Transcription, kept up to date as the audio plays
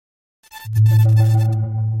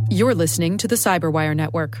You're listening to the Cyberwire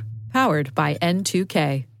Network, powered by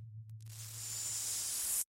N2K.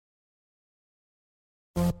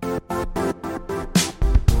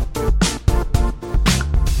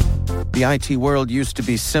 The IT world used to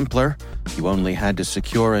be simpler. You only had to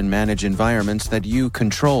secure and manage environments that you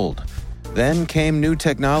controlled. Then came new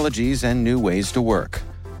technologies and new ways to work.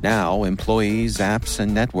 Now, employees, apps,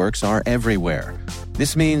 and networks are everywhere.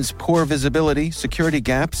 This means poor visibility, security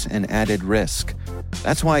gaps, and added risk.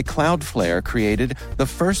 That's why Cloudflare created the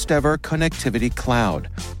first-ever connectivity cloud.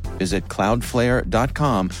 Visit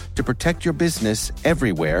cloudflare.com to protect your business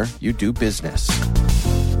everywhere you do business.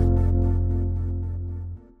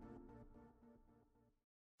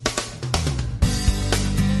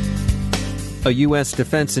 A U.S.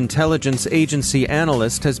 Defense Intelligence Agency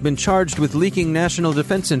analyst has been charged with leaking national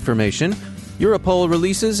defense information. Europol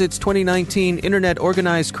releases its 2019 Internet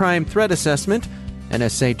Organized Crime Threat Assessment.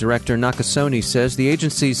 NSA Director Nakasone says the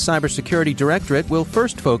agency's cybersecurity directorate will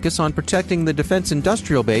first focus on protecting the defense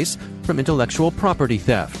industrial base from intellectual property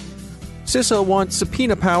theft. CISA wants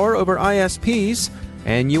subpoena power over ISPs,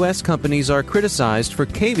 and U.S. companies are criticized for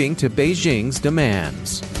caving to Beijing's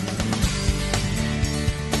demands.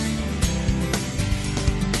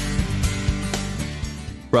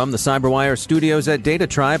 From the Cyberwire studios at Data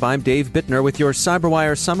Tribe, I'm Dave Bittner with your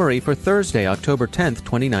Cyberwire summary for Thursday, October 10th,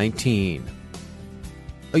 2019.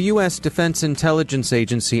 A U.S. Defense Intelligence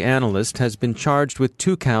Agency analyst has been charged with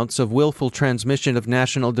 2 counts of willful transmission of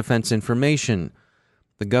national defense information.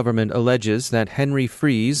 The government alleges that Henry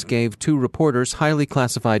Fries gave 2 reporters highly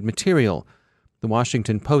classified material. The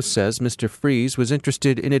Washington Post says Mr. Fries was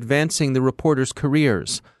interested in advancing the reporters'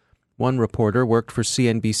 careers. One reporter worked for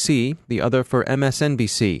CNBC, the other for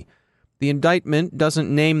MSNBC. The indictment doesn't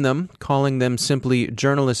name them, calling them simply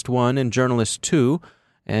Journalist 1 and Journalist 2,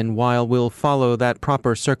 and while we'll follow that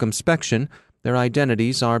proper circumspection, their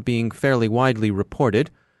identities are being fairly widely reported.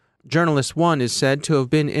 Journalist 1 is said to have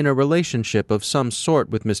been in a relationship of some sort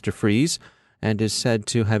with Mr. Fries, and is said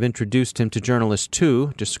to have introduced him to Journalist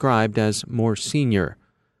 2, described as more senior.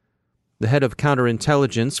 The head of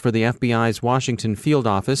counterintelligence for the FBI's Washington field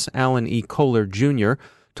office, Alan E. Kohler, Jr.,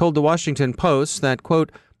 told the Washington Post that,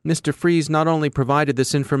 quote, Mr. Fries not only provided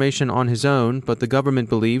this information on his own, but the government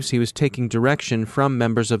believes he was taking direction from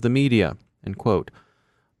members of the media, end quote.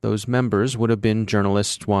 Those members would have been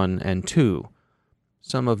Journalists 1 and 2.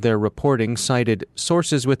 Some of their reporting cited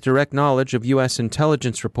sources with direct knowledge of U.S.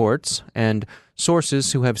 intelligence reports and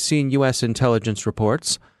sources who have seen U.S. intelligence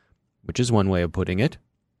reports, which is one way of putting it.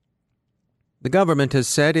 The government has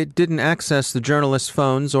said it didn't access the journalists'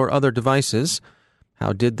 phones or other devices.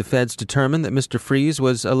 How did the feds determine that Mr. Fries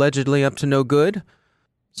was allegedly up to no good?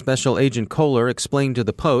 Special Agent Kohler explained to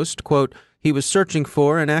the Post, quote, he was searching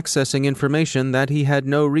for and accessing information that he had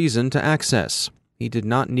no reason to access. He did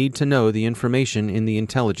not need to know the information in the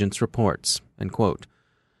intelligence reports, end quote.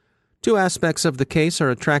 2 aspects of the case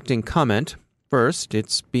are attracting comment. First,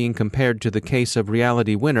 it's being compared to the case of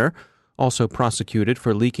Reality Winner, also prosecuted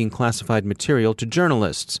for leaking classified material to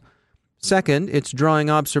journalists. Second, it's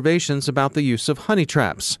drawing observations about the use of honey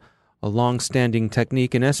traps, a long-standing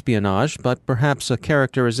technique in espionage, but perhaps a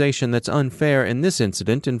characterization that's unfair in this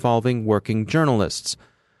incident involving working journalists.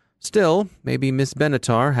 Still, maybe Ms.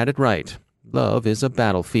 Benatar had it right. Love is a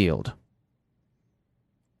battlefield.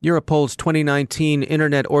 Europol's 2019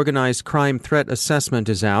 Internet Organized Crime Threat Assessment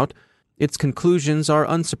is out. Its conclusions are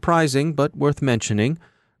unsurprising but worth mentioning.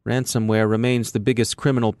 Ransomware remains the biggest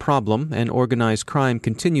criminal problem, and organized crime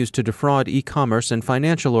continues to defraud e-commerce and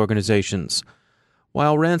financial organizations.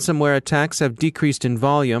 While ransomware attacks have decreased in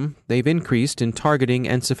volume, they've increased in targeting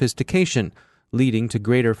and sophistication, leading to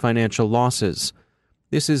greater financial losses.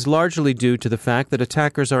 This is largely due to the fact that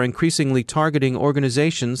attackers are increasingly targeting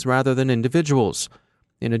organizations rather than individuals.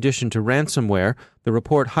 In addition to ransomware, the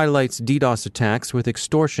report highlights DDoS attacks with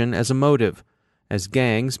extortion as a motive. As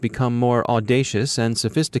gangs become more audacious and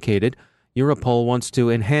sophisticated, Europol wants to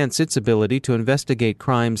enhance its ability to investigate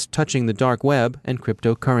crimes touching the dark web and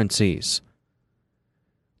cryptocurrencies.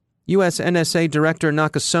 U.S. NSA Director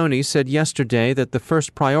Nakasone said yesterday that the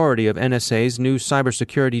first priority of NSA's new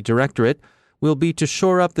cybersecurity directorate will be to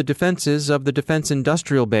shore up the defenses of the defense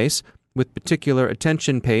industrial base, with particular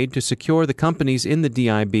attention paid to secure the companies in the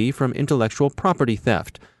DIB from intellectual property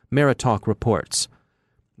theft, Meritalk reports.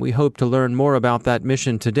 We hope to learn more about that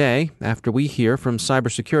mission today after we hear from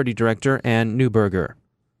Cybersecurity Director Ann Neuberger.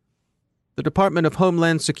 The Department of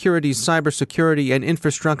Homeland Security's Cybersecurity and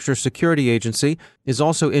Infrastructure Security Agency is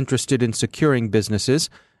also interested in securing businesses,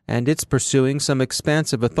 and it's pursuing some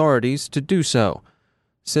expansive authorities to do so.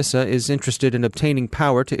 CISA is interested in obtaining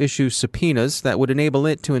power to issue subpoenas that would enable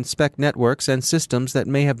it to inspect networks and systems that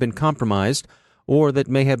may have been compromised or that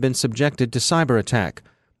may have been subjected to cyber attack.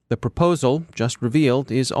 The proposal, just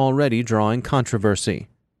revealed, is already drawing controversy.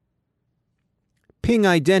 Ping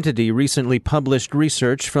Identity recently published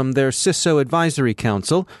research from their CISO Advisory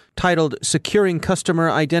Council titled Securing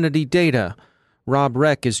Customer Identity Data. Rob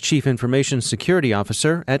Reck is Chief Information Security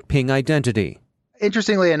Officer at Ping Identity.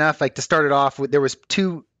 Interestingly enough, to start it off, there was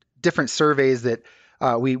two different surveys that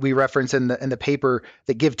we reference in the paper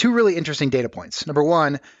that give two really interesting data points. Number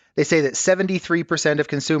one, they say that 73% of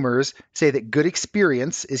consumers say that good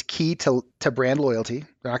experience is key to brand loyalty.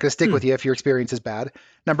 They're not going to stick with you if your experience is bad.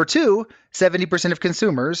 Number two, 70% of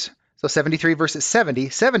consumers, so 73 versus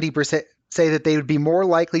 70% say that they would be more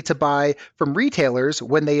likely to buy from retailers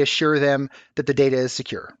when they assure them that the data is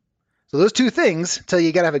secure. So those two things tell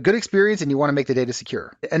you got to have a good experience and you want to make the data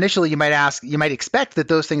secure. Initially, you might expect that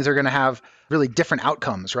those things are going to have really different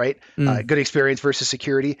outcomes, right? Good experience versus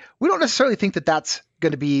security. We don't necessarily think that that's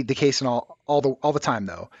going to be the case in all the time,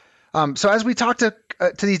 though. So as we talk to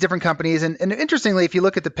these different companies, and interestingly, if you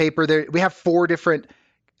look at the paper, we have 4 different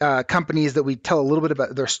companies that we tell a little bit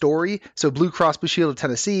about their story. So Blue Cross Blue Shield of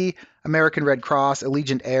Tennessee, American Red Cross,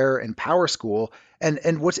 Allegiant Air, and Power School.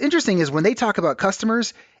 And what's interesting is when they talk about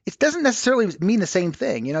customers, it doesn't necessarily mean the same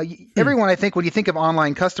thing. Everyone, I think, when you think of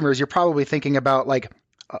online customers, you're probably thinking about like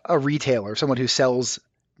a retailer, someone who sells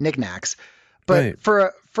knickknacks. But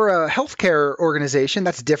right. for a healthcare organization,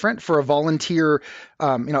 that's different. For a volunteer,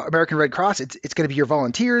 American Red Cross, it's going to be your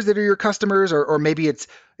volunteers that are your customers, or maybe it's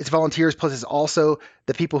volunteers plus it's also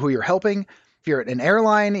the people who you're helping. If you're at an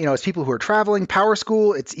airline, it's people who are traveling. Power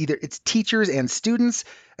School, it's teachers and students,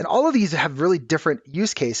 and all of these have really different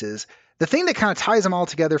use cases. The thing that kind of ties them all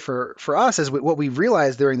together for us is what we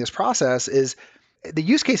realized during this process is the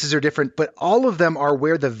use cases are different, but all of them are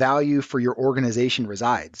where the value for your organization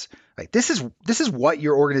resides. Like this is what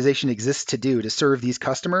your organization exists to do, to serve these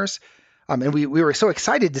customers. And we were so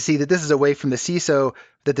excited to see that this is a way from the CISO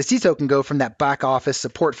that the CISO can go from that back office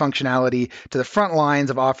support functionality to the front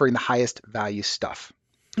lines of offering the highest value stuff.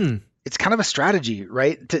 It's kind of a strategy,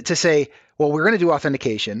 right? To say, well, we're going to do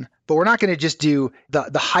authentication, but we're not going to just do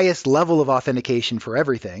the highest level of authentication for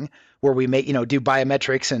everything, where we make, do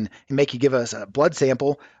biometrics and make you give us a blood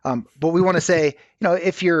sample. But we want to say,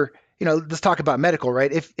 if you're, let's talk about medical,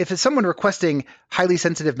 right? If it's someone requesting highly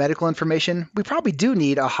sensitive medical information, we probably do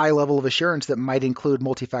need a high level of assurance that might include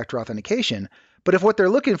multi-factor authentication. But if what they're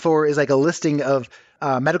looking for is like a listing of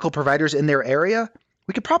medical providers in their area,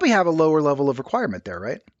 we could probably have a lower level of requirement there,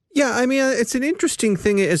 right? Yeah, I mean, it's an interesting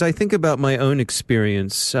thing as I think about my own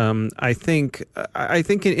experience. I think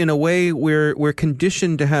in a way we're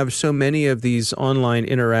conditioned to have so many of these online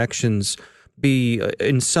interactions be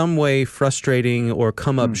in some way frustrating or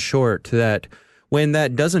come up short, that when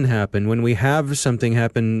that doesn't happen, when we have something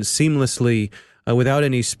happen seamlessly without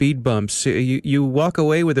any speed bumps, you walk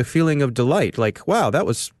away with a feeling of delight, like, wow,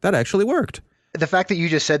 that actually worked. The fact that you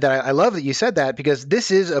just said that, I love that you said that, because this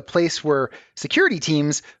is a place where security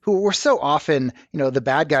teams, who were so often, the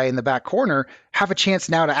bad guy in the back corner, have a chance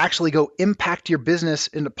now to actually go impact your business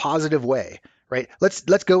in a positive way, right?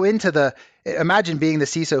 Let's go into imagine being the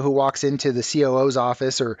CISO who walks into the COO's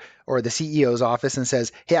office or the CEO's office and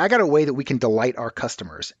says, hey, I got a way that we can delight our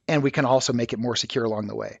customers, and we can also make it more secure along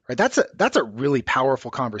the way, right? That's a really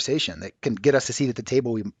powerful conversation that can get us a seat at the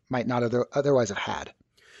table we might not otherwise have had.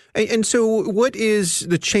 And so what is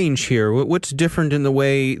the change here? What's different in the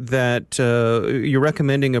way that you're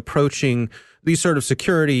recommending approaching these sort of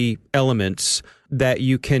security elements that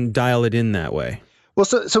you can dial it in that way? Well,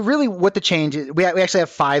 so really what the change is, we actually have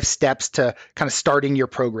 5 steps to kind of starting your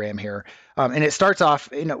program here. And it starts off,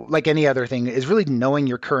 like any other thing, is really knowing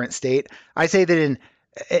your current state. I say that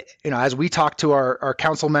as we talk to our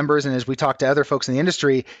council members and as we talk to other folks in the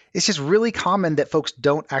industry, it's just really common that folks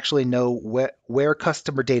don't actually know where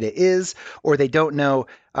customer data is, or they don't know,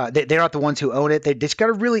 they're not the ones who own it. They just got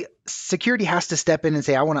to security has to step in and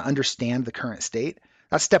say, I want to understand the current state.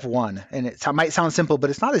 That's step 1. And it might sound simple, but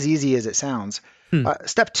it's not as easy as it sounds.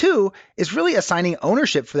 Step 2 is really assigning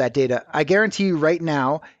ownership for that data. I guarantee you right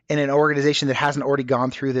now, in an organization that hasn't already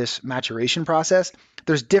gone through this maturation process,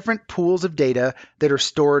 there's different pools of data that are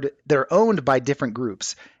stored, that are owned by different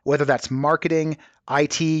groups, whether that's marketing,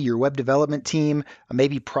 IT, your web development team,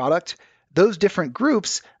 maybe product. Those different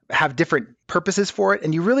groups have different purposes for it,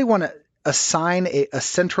 and you really want to assign a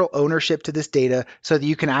central ownership to this data so that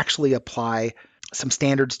you can actually apply some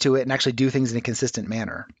standards to it and actually do things in a consistent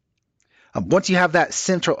manner. Once you have that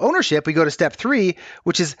central ownership, we go to step 3,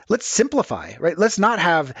 which is let's simplify, right? Let's not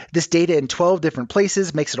have this data in 12 different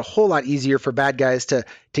places. Makes it a whole lot easier for bad guys to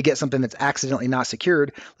get something that's accidentally not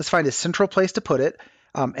secured. Let's find a central place to put it.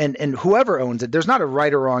 And whoever owns it, there's not a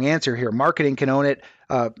right or wrong answer here. Marketing can own it,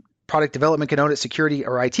 product development can own it, security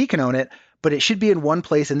or IT can own it, but it should be in one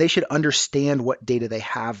place and they should understand what data they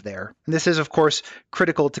have there. And this is, of course,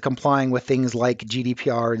 critical to complying with things like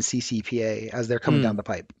GDPR and CCPA as they're coming down the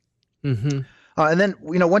pipe. Mm-hmm. And then,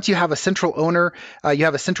 once you have a central owner, you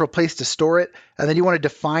have a central place to store it, and then you want to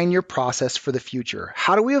define your process for the future.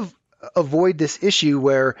 How do we avoid this issue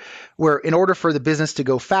where in order for the business to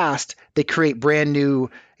go fast, they create brand new,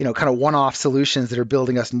 kind of one-off solutions that are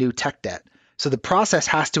building us new tech debt? So the process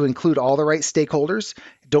has to include all the right stakeholders.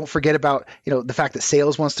 Don't forget about, the fact that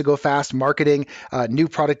sales wants to go fast, marketing, new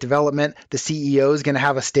product development. The CEO is going to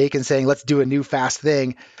have a stake in saying, let's do a new fast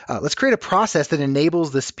thing. Let's create a process that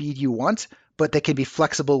enables the speed you want, but that can be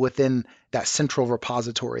flexible within that central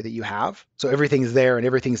repository that you have. So everything's there and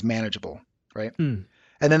everything's manageable, right?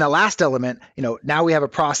 And then the last element, now we have a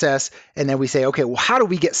process, and then we say, okay, well, how do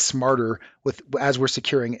we get smarter as we're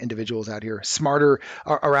securing individuals out here? Smarter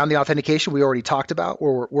around the authentication we already talked about,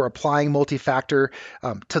 where we're applying multi-factor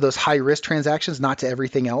to those high-risk transactions, not to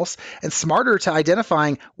everything else, and smarter to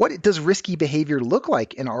identifying what does risky behavior look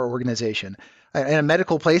like in our organization. In a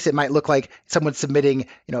medical place, it might look like someone submitting,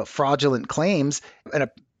 fraudulent claims. In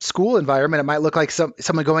a school environment, it might look like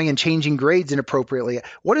someone going and changing grades inappropriately.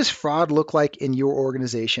 What does fraud look like in your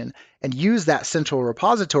organization? And use that central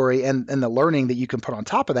repository and the learning that you can put on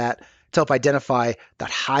top of that to help identify that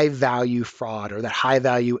high-value fraud or that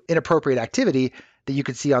high-value inappropriate activity that you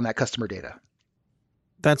could see on that customer data.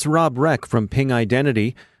 That's Rob Reck from Ping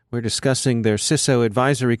Identity. We're discussing their CISO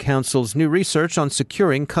Advisory Council's new research on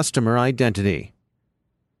securing customer identity.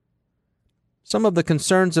 Some of the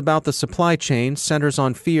concerns about the supply chain centers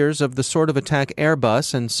on fears of the sort of attack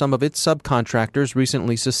Airbus and some of its subcontractors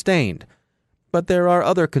recently sustained. But there are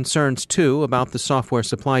other concerns, too, about the software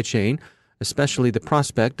supply chain, especially the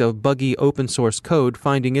prospect of buggy open-source code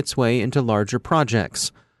finding its way into larger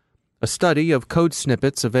projects. A study of code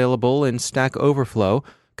snippets available in Stack Overflow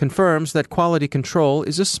confirms that quality control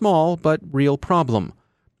is a small but real problem.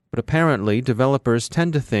 But apparently, developers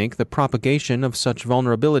tend to think the propagation of such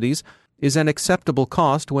vulnerabilities is an acceptable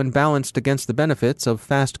cost when balanced against the benefits of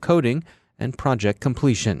fast coding and project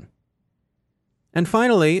completion. And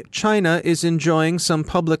finally, China is enjoying some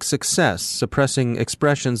public success suppressing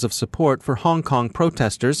expressions of support for Hong Kong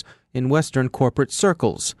protesters in Western corporate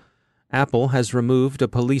circles. Apple has removed a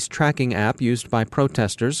police tracking app used by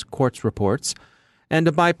protesters, Quartz reports, and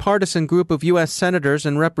a bipartisan group of U.S. senators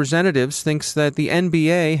and representatives thinks that the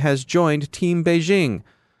NBA has joined Team Beijing.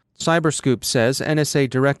 Cyberscoop says NSA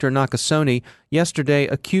Director Nakasone yesterday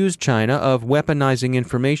accused China of weaponizing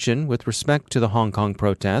information with respect to the Hong Kong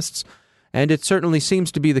protests, and it certainly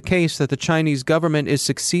seems to be the case that the Chinese government is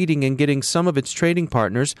succeeding in getting some of its trading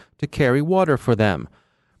partners to carry water for them.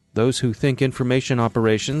 Those who think information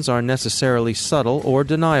operations are necessarily subtle or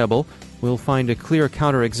deniable will find a clear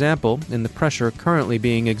counterexample in the pressure currently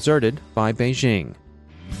being exerted by Beijing.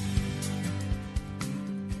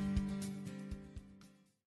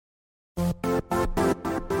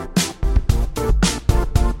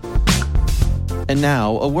 And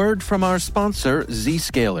now, a word from our sponsor,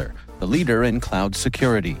 Zscaler, the leader in cloud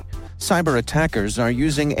security. Cyber attackers are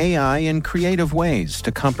using AI in creative ways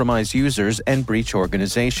to compromise users and breach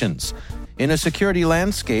organizations. In a security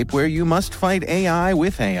landscape where you must fight AI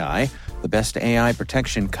with AI, the best AI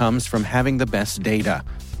protection comes from having the best data.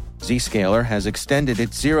 Zscaler has extended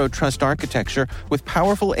its zero-trust architecture with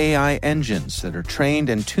powerful AI engines that are trained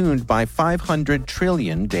and tuned by 500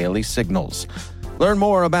 trillion daily signals. Learn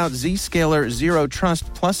more about Zscaler Zero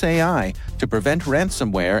Trust Plus AI to prevent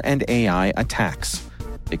ransomware and AI attacks.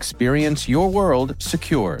 Experience your world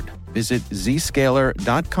secured. Visit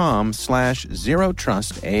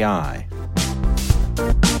zscaler.com/zerotrustai.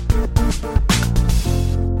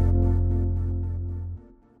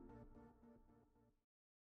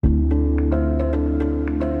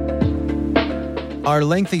 Are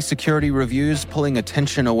lengthy security reviews pulling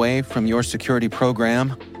attention away from your security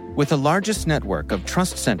program? With the largest network of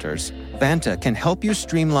trust centers, Vanta can help you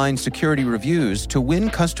streamline security reviews to win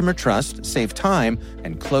customer trust, save time,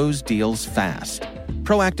 and close deals fast.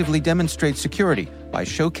 Proactively demonstrate security by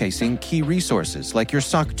showcasing key resources like your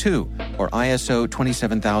SOC 2 or ISO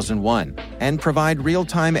 27001 and provide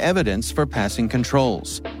real-time evidence for passing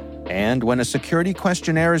controls. And when a security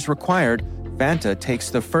questionnaire is required, Vanta takes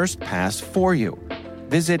the first pass for you.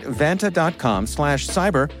 Visit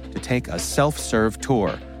vanta.com/cyber to take a self-serve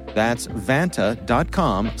tour. That's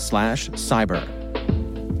vanta.com/cyber.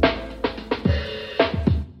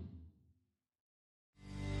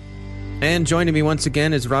 And joining me once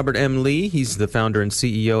again is Robert M. Lee. He's the founder and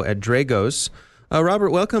CEO at Dragos.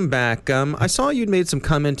 Robert, welcome back. I saw you'd made some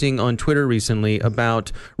commenting on Twitter recently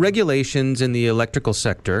about regulations in the electrical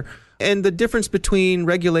sector and the difference between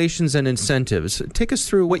regulations and incentives. Take us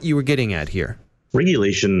through what you were getting at here.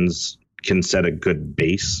 Regulations can set a good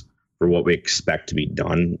base for what we expect to be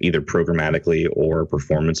done, either programmatically or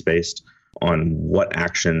performance-based, on what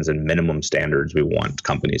actions and minimum standards we want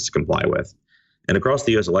companies to comply with. And across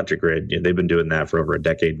the U.S. electric grid, they've been doing that for over a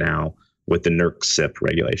decade now with the NERC-CIP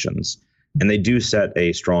regulations. And they do set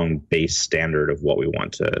a strong base standard of what we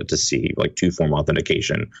want to see, like two-form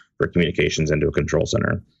authentication for communications into a control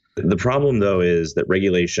center. The problem, though, is that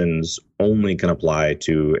regulations only can apply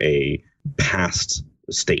to a past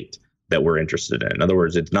state that we're interested in. In other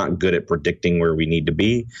words, it's not good at predicting where we need to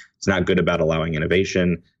be. It's not good about allowing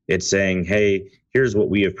innovation. It's saying, hey, here's what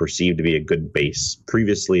we have perceived to be a good base.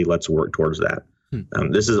 Previously, let's work towards that.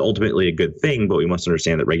 This is ultimately a good thing, but we must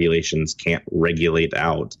understand that regulations can't regulate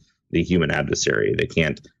out the human adversary.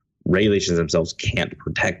 Regulations themselves can't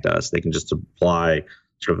protect us. They can just apply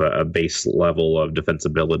sort of a base level of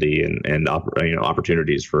defensibility and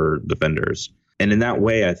opportunities for defenders. And in that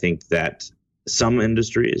way, I think that some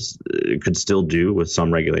industries could still do with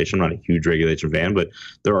some regulation. I'm not a huge regulation fan, but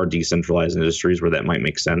there are decentralized industries where that might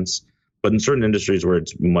make sense. But in certain industries where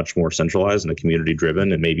it's much more centralized and community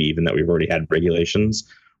driven, and maybe even that we've already had regulations,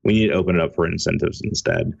 we need to open it up for incentives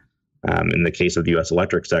instead. In the case of the U.S.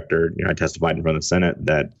 electric sector, I testified in front of the Senate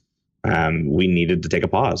that we needed to take a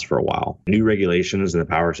pause for a while. New regulations in the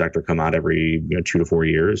power sector come out every 2 to 4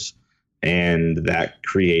 years. And that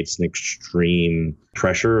creates an extreme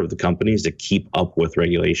pressure of the companies to keep up with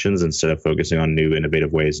regulations instead of focusing on new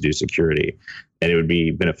innovative ways to do security. And it would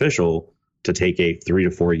be beneficial to take a 3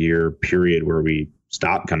 to 4 year period where we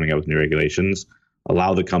stop coming up with new regulations,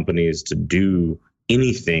 allow the companies to do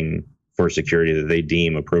anything for security that they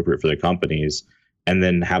deem appropriate for their companies, and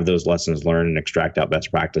then have those lessons learned and extract out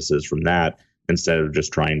best practices from that instead of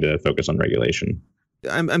just trying to focus on regulation.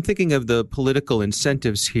 I'm thinking of the political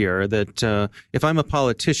incentives here, that if I'm a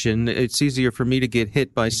politician, it's easier for me to get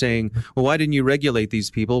hit by saying, well, why didn't you regulate these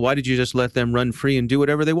people? Why did you just let them run free and do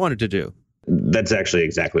whatever they wanted to do? That's actually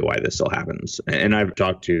exactly why this still happens. And I've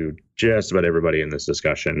talked to just about everybody in this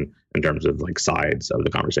discussion in terms of like sides of the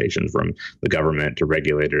conversation, from the government to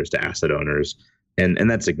regulators to asset owners. And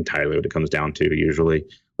that's entirely what it comes down to usually.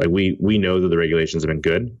 Like we know that the regulations have been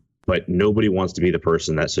good, but nobody wants to be the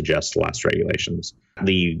person that suggests less regulations.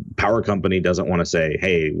 The power company doesn't want to say,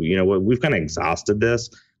 hey, you know what, we've kind of exhausted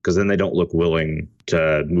this, because then they don't look willing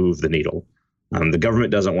to move the needle. The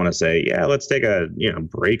government doesn't want to say, yeah, let's take a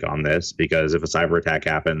break on this, because if a cyber attack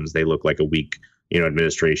happens, they look like a weak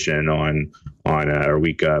administration on a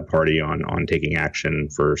weak party on taking action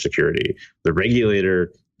for security. The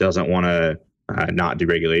regulator doesn't want to not do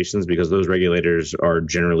regulations, because those regulators are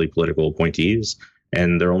generally political appointees,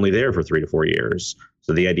 and they're only there for 3 to 4 years.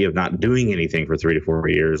 So the idea of not doing anything for 3 to 4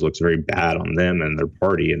 years looks very bad on them and their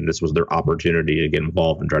party. And this was their opportunity to get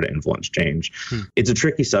involved and try to influence change. It's a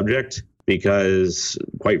tricky subject because,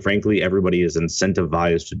 quite frankly, everybody is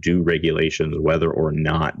incentivized to do regulations, whether or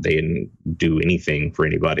not they do anything for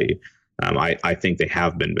anybody. I think they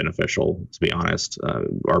have been beneficial, to be honest.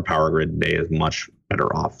 Our power grid today is much better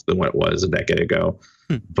off than what it was a decade ago.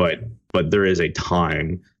 But there is a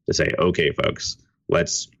time to say, okay, folks,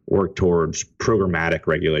 let's work towards programmatic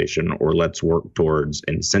regulation, or let's work towards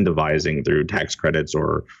incentivizing through tax credits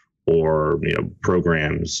or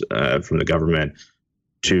programs from the government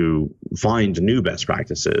to find new best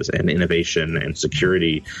practices and innovation and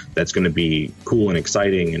security that's going to be cool and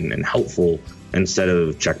exciting and helpful instead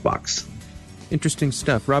of checkbox. Interesting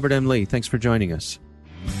stuff. Robert M. Lee, thanks for joining us.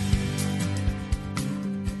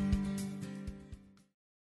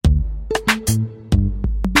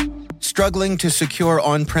 Struggling to secure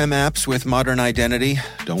on-prem apps with modern identity?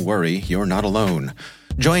 Don't worry, you're not alone.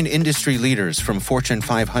 Join industry leaders from Fortune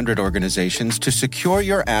 500 organizations to secure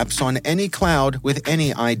your apps on any cloud with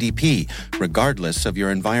any IDP, regardless of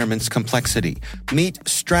your environment's complexity. Meet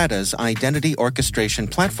Strata's identity orchestration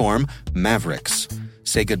platform, Mavericks.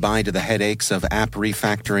 Say goodbye to the headaches of app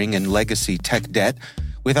refactoring and legacy tech debt.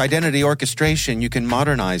 With identity orchestration, you can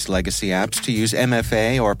modernize legacy apps to use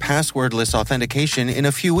MFA or passwordless authentication in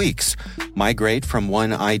a few weeks, migrate from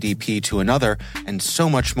one IDP to another, and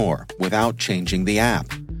so much more without changing the app.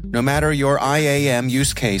 No matter your IAM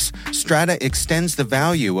use case, Strata extends the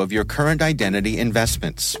value of your current identity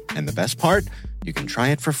investments. And the best part? You can try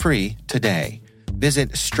it for free today.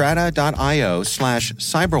 Visit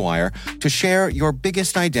strata.io/cyberwire to share your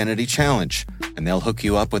biggest identity challenge, and they'll hook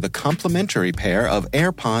you up with a complimentary pair of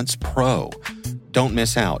AirPods Pro. Don't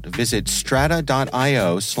miss out. Visit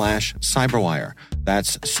strata.io/cyberwire.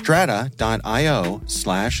 That's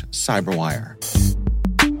strata.io/cyberwire.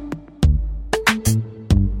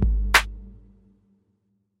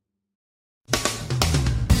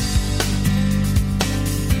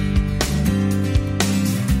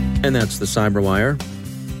 And that's the Cyberwire.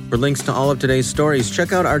 For links to all of today's stories,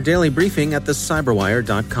 check out our daily briefing at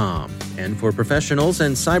thecyberwire.com. And for professionals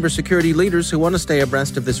and cybersecurity leaders who want to stay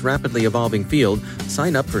abreast of this rapidly evolving field,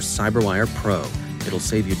 sign up for CyberWire Pro. It'll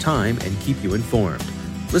save you time and keep you informed.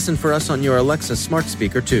 Listen for us on your Alexa smart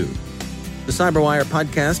speaker, too. The Cyberwire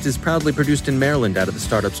podcast is proudly produced in Maryland out of the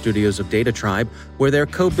startup studios of Data Tribe, where they're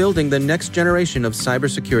co-building the next generation of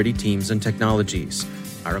cybersecurity teams and technologies.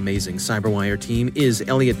 Our amazing Cyberwire team is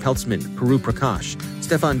Elliot Peltzman, Puru Prakash,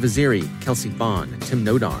 Stefan Vaziri, Kelsey Bond, Tim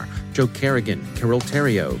Nodar, Joe Kerrigan, Carol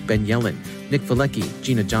Terrio, Ben Yellen, Nick Valecki,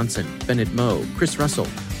 Gina Johnson, Bennett Moe, Chris Russell,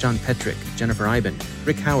 John Petrick, Jennifer Iben,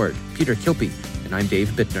 Rick Howard, Peter Kilpie, and I'm Dave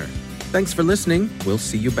Bittner. Thanks for listening. We'll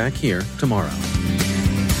see you back here tomorrow.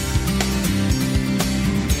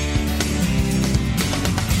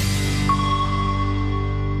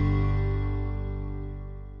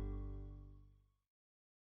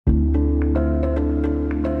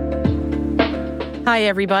 Hi,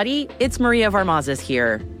 everybody. It's Maria Varmazes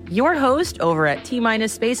here, your host over at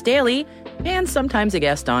T-Minus Space Daily, and sometimes a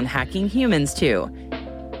guest on Hacking Humans, too.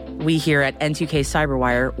 We here at N2K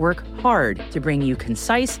Cyberwire work hard to bring you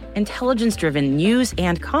concise, intelligence-driven news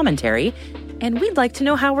and commentary, and we'd like to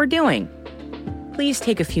know how we're doing. Please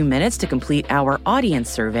take a few minutes to complete our audience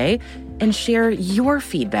survey and share your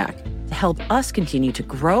feedback to help us continue to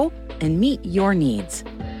grow and meet your needs.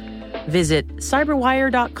 Visit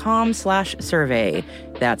cyberwire.com/survey.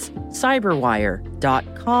 That's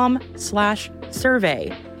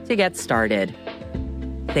cyberwire.com/survey to get started.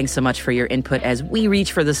 Thanks so much for your input as we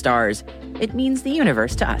reach for the stars. It means the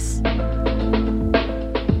universe to us.